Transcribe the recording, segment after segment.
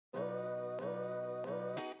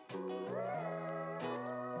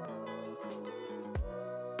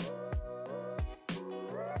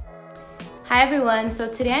Hi everyone, so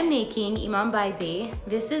today I'm making Imam Bayildi.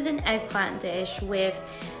 This is an eggplant dish with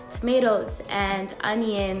tomatoes and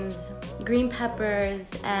onions, green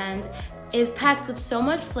peppers, and is packed with so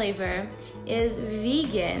much flavor, is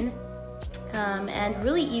vegan, and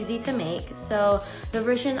really easy to make. So the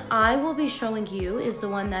version I will be showing you is the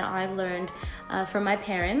one that I've learned from my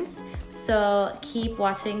parents. So keep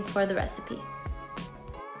watching for the recipe.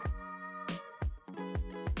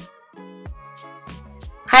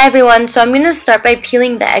 Hi everyone, so I'm going to start by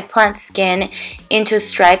peeling the eggplant skin into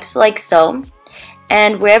stripes like so.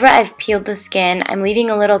 And wherever I've peeled the skin, I'm leaving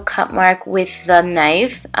a little cut mark with the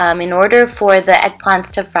knife in order for the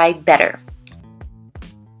eggplants to fry better.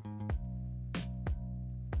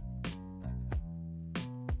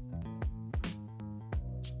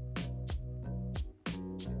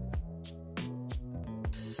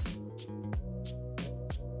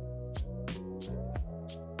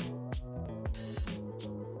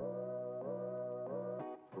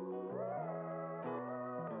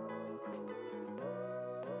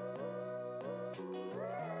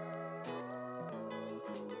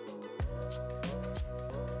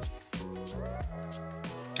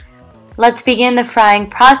 Let's begin the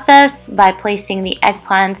frying process by placing the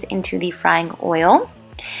eggplants into the frying oil.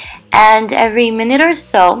 And every minute or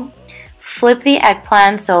so, flip the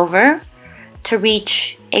eggplants over to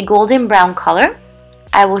reach a golden brown color.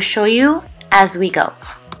 I will show you as we go.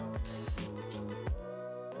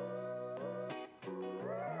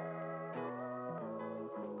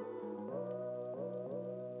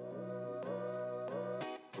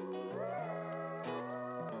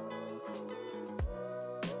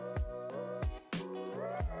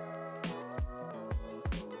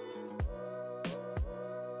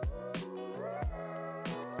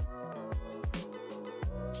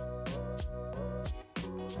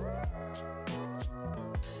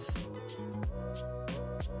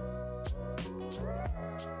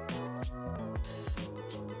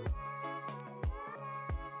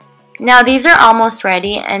 Now these are almost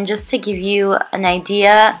ready, and just to give you an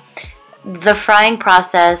idea, the frying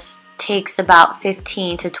process takes about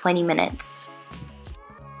 15 to 20 minutes.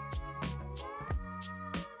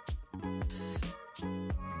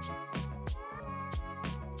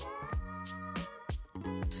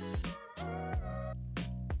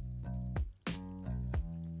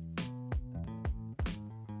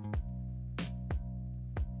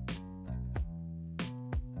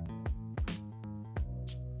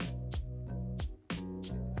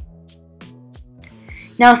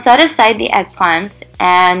 Now set aside the eggplants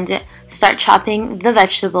and start chopping the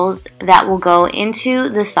vegetables that will go into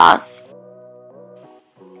the sauce.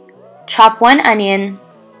 Chop 1 onion,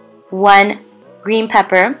 1 green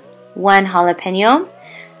pepper, 1 jalapeno,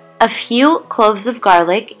 a few cloves of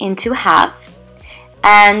garlic into half,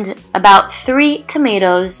 and about 3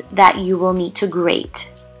 tomatoes that you will need to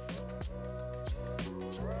grate.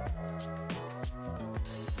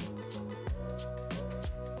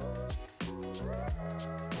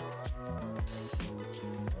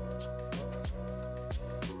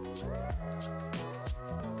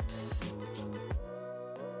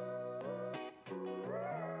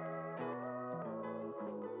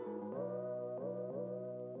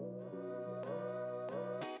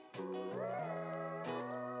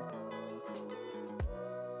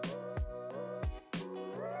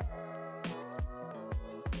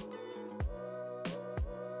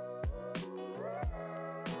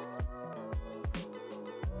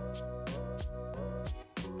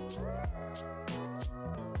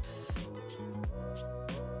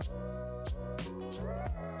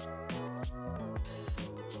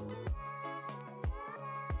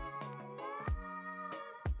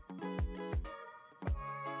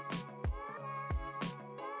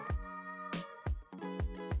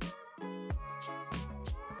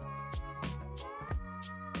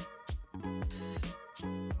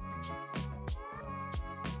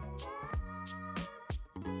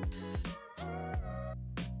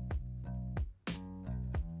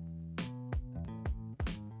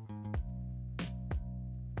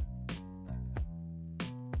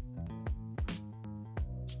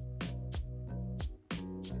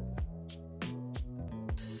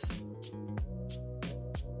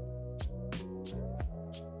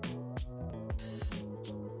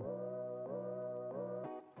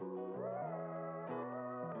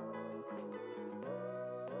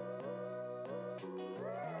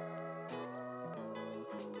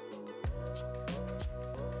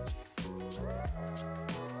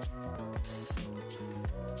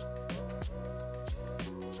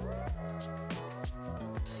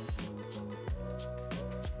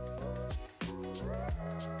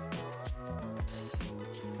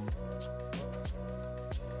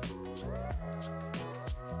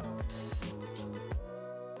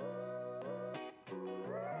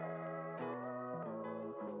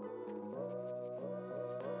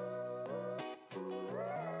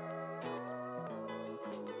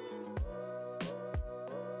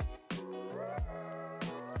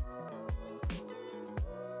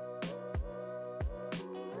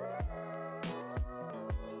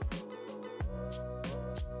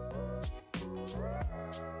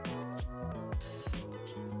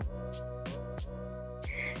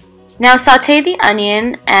 Now saute the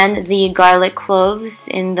onion and the garlic cloves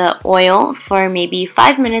in the oil for maybe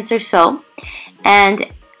 5 minutes or so,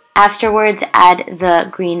 and afterwards add the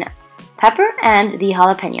green pepper and the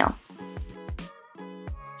jalapeño.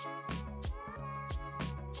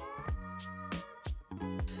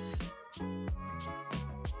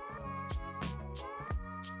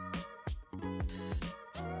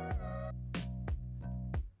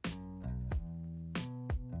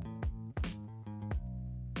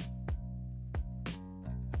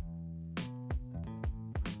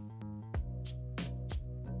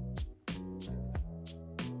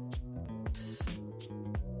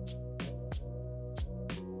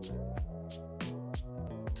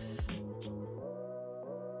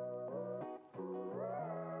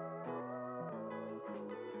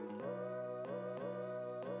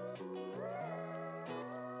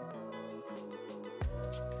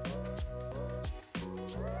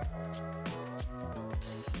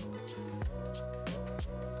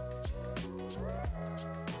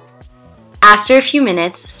 After a few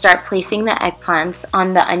minutes, start placing the eggplants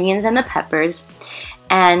on the onions and the peppers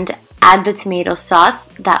and add the tomato sauce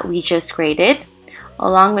that we just grated,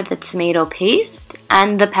 along with the tomato paste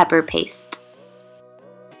and the pepper paste.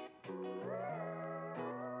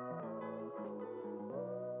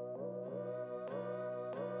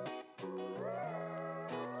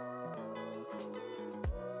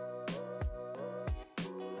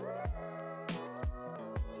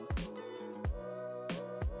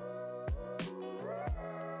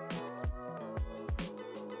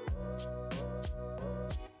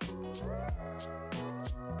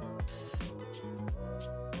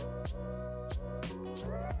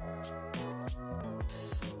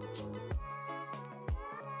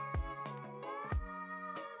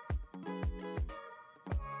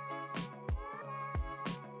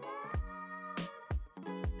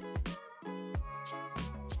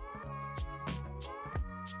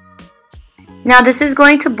 Now this is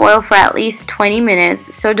going to boil for at least 20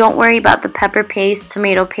 minutes, so don't worry about the pepper paste,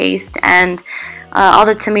 tomato paste, and all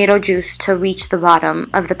the tomato juice to reach the bottom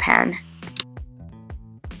of the pan.